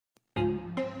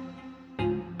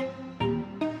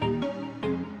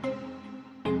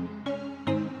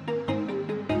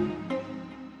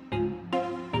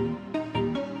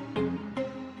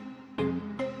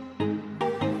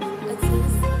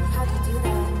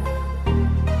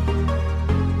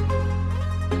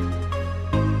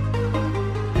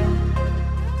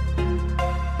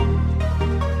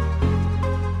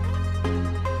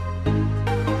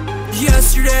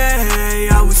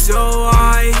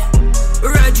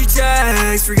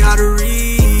text, forgot to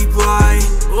reply.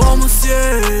 Almost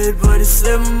did, but it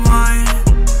slipped my mind.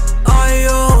 I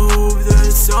hope that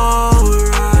it's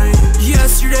alright.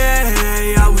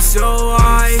 Yesterday I was so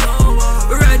high.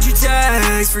 Read your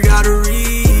text, forgot to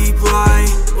reply.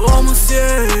 Almost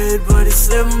did, but it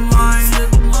slipped my mind.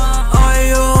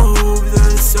 I hope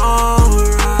that it's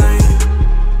alright.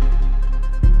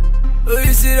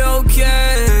 Is it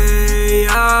okay?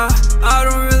 I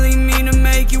don't really mean to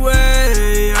make you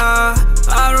wait.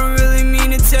 I don't really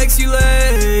mean to text you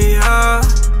late.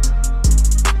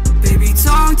 Baby,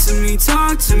 talk to me,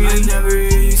 talk to me. I never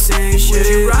hear you say shit. Would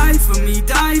you ride for me,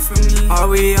 die for me? Are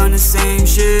we on the same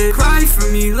shit? Cry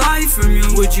for me, lie for me.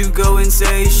 Would you go and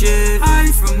say shit?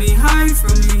 Hide from me, hide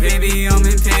from me. Baby, I'm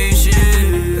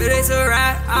impatient. But it's a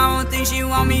wrap, I don't think she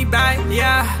want me back,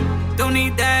 yeah. Don't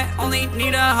need that, only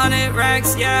need 100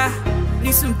 racks, yeah.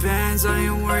 Need some bands, I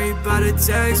ain't worried about a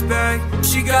text back.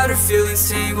 She got her feelings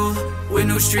tangled, with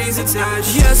no strings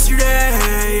attached.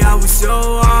 Yesterday, I was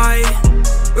so high.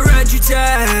 Read your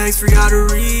text, forgot to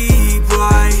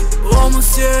reply.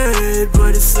 Almost did,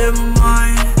 but it slipped my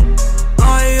mind.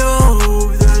 I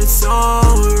hope that it's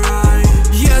alright.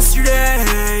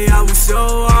 Yesterday, I was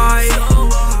so high.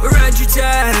 Read your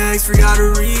text, forgot to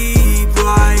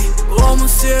reply.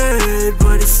 Almost did,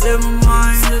 but it slipped my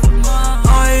mind.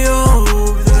 I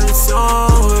hope that it's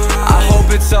alright. I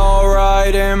hope it's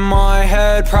alright in my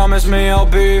head. Promise me I'll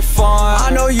be fine.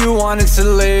 I know you wanted to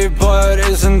leave, but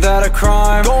isn't that a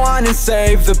crime? Go on and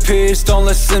save the peace, don't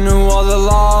listen to all the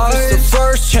lies. It's the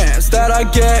first chance that I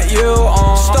get you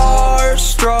on.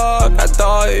 Starstruck, I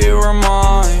thought you were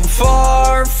mine.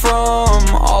 Far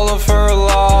from all of her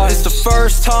lies. It's the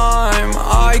first time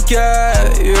I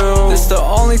get you. It's the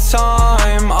only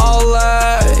time I'll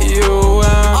let you in.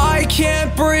 I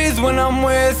can't breathe when I'm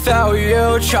without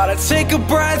you. Try to take a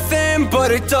breath in,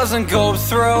 but it doesn't go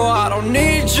through. I don't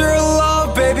need your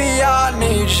love, baby, I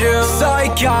need you.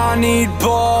 Like I need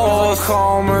both,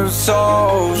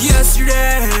 comatose.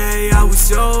 Yesterday, I was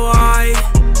so high.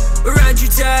 Read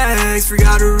your text,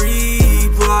 forgot to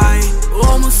reply.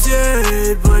 Almost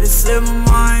did, but it slipped my mind.